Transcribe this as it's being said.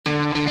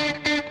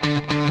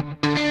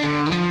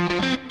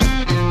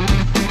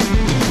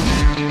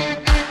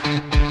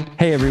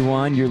Hey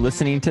everyone, you're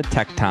listening to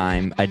Tech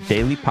Time, a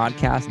daily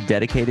podcast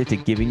dedicated to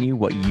giving you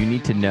what you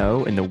need to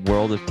know in the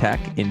world of tech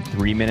in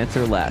 3 minutes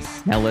or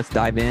less. Now let's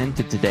dive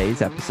into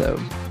today's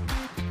episode.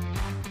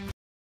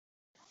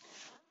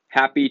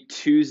 Happy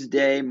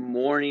Tuesday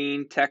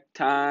morning, Tech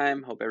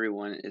Time. Hope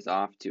everyone is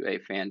off to a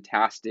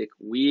fantastic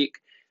week.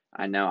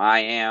 I know I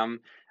am.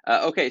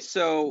 Okay,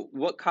 so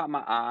what caught my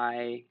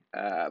eye?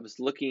 I was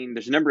looking,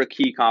 there's a number of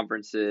key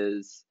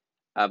conferences.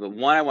 But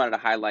one I wanted to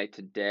highlight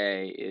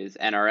today is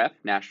NRF,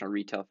 National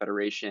Retail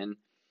Federation.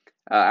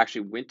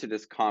 Actually went to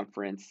this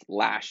conference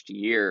last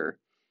year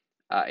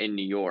in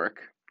New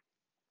York.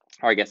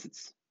 Or I guess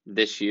it's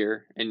this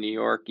year in New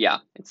York. Yeah,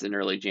 it's in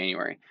early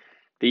January.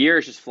 The year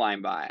is just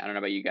flying by. I don't know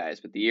about you guys,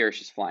 but the year is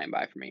just flying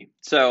by for me.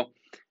 So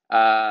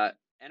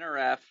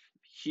NRF,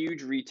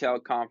 huge retail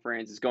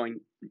conference, is going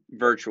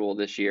virtual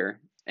this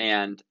year.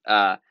 And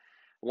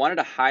wanted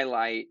to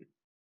highlight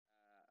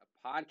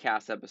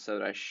podcast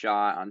episode I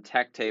shot on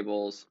Tech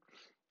Tables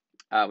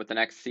with the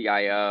next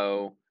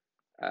CIO,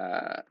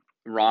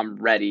 Ram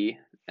Reddy,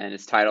 and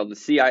it's titled "The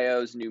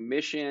CIO's New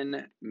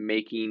Mission: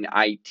 Making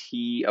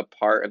IT a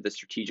Part of the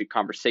Strategic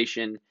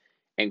Conversation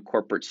and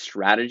Corporate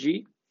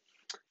Strategy,"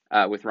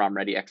 with Ram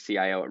Reddy,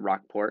 ex-CIO at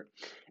Rockport.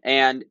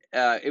 And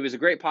it was a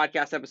great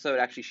podcast episode.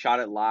 I actually shot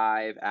it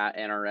live at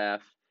NRF.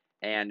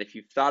 And if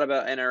you've thought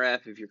about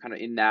NRF, if you're kind of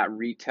in that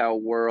retail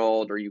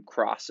world or you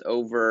cross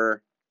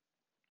over,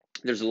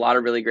 there's a lot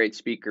of really great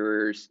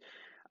speakers.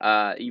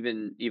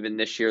 Even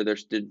this year, they're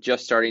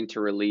just starting to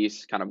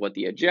release kind of what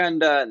the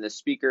agenda and the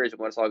speakers and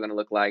what it's all going to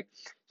look like.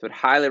 So I'd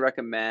highly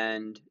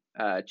recommend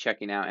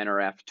checking out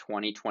NRF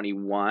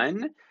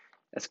 2021.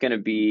 That's going to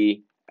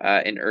be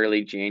in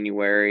early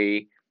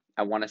January.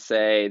 I want to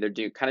say they're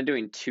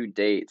doing 2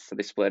 dates, so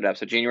they split it up.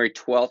 So January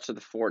 12th to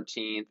the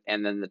 14th,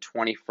 and then the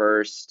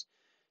 21st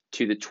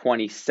to the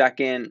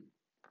 22nd.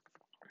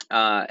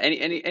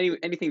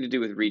 Anything to do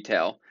with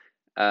retail.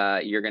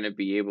 You're going to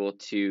be able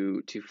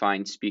to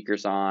find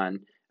speakers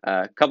on.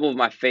 A couple of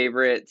my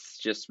favorites,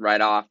 just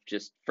right off,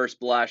 just first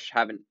blush,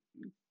 haven't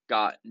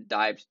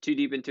dived too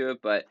deep into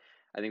it, but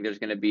I think there's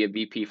going to be a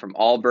VP from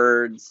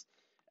Allbirds,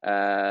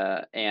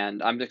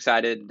 and I'm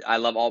excited. I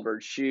love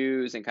Allbirds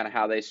shoes and kind of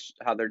how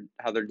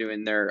they're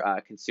doing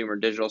their consumer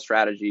digital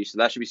strategy. So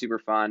that should be super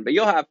fun. But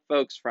you'll have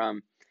folks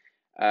from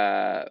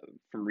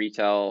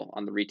retail,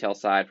 on the retail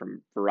side,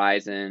 from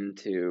Verizon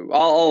to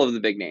all of the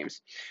big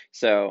names.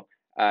 So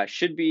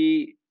should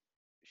be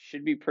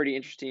pretty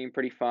interesting,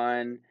 pretty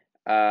fun.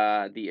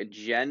 The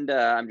agenda,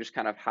 I'm just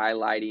kind of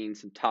highlighting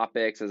some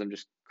topics as I'm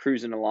just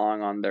cruising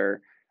along on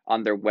their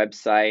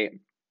website.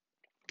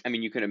 I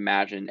mean, you can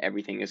imagine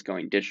everything is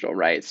going digital,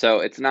 right? So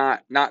it's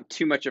not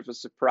too much of a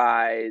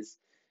surprise.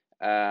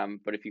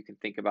 But if you can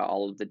think about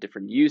all of the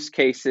different use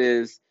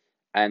cases,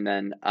 and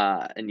then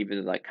and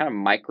even like kind of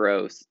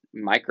micro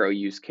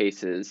use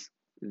cases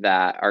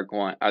that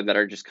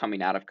are just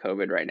coming out of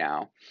COVID right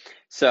now.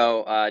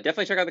 So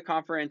definitely check out the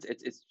conference.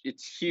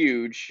 It's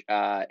huge.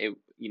 In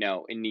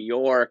New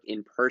York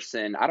in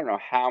person, I don't know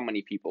how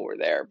many people were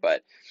there,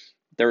 but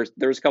there was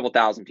a couple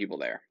thousand people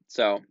there.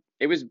 So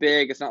it was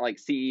big. It's not like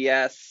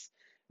CES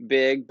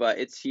big, but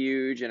it's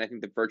huge. And I think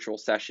the virtual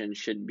session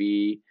should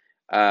be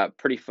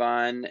pretty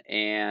fun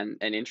and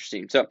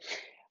interesting. So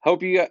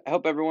hope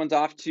everyone's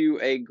off to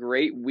a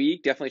great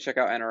week. Definitely check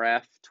out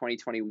NRF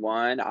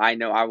 2021. I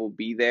know I will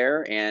be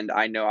there, and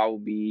I know I will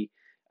be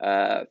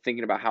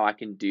thinking about how I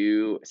can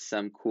do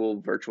some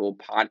cool virtual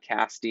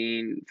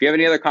podcasting. If you have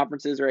any other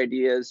conferences or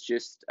ideas,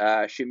 just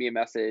shoot me a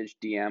message,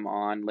 DM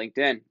on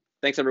LinkedIn.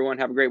 Thanks, everyone.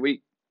 Have a great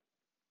week.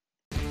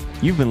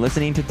 You've been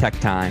listening to Tech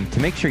Time.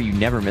 To make sure you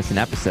never miss an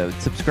episode,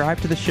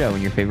 subscribe to the show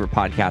in your favorite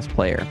podcast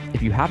player.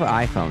 If you have an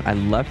iPhone, I'd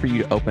love for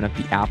you to open up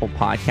the Apple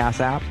Podcast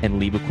app and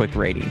leave a quick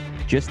rating.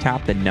 Just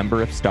tap the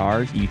number of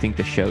stars you think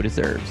the show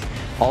deserves.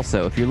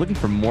 Also, if you're looking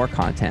for more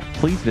content,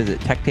 please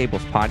visit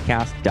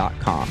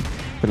techtablespodcast.com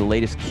for the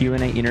latest Q&A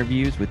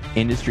interviews with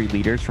industry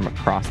leaders from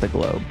across the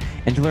globe.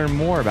 And to learn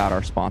more about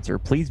our sponsor,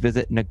 please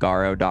visit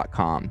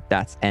Nagarro.com.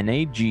 That's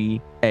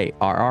Nagarro.com.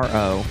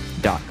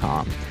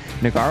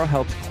 Nagarro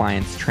helps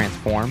clients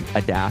transform,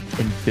 adapt,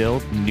 and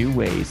build new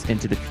ways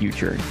into the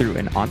future through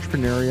an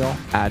entrepreneurial,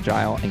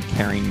 agile, and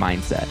caring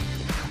mindset.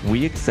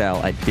 We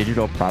excel at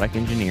digital product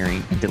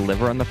engineering and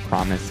deliver on the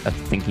promise of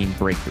thinking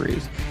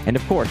breakthroughs. And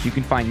of course, you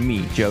can find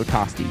me, Joe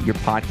Tosti, your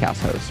podcast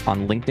host,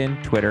 on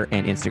LinkedIn, Twitter,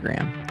 and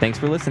Instagram. Thanks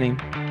for listening.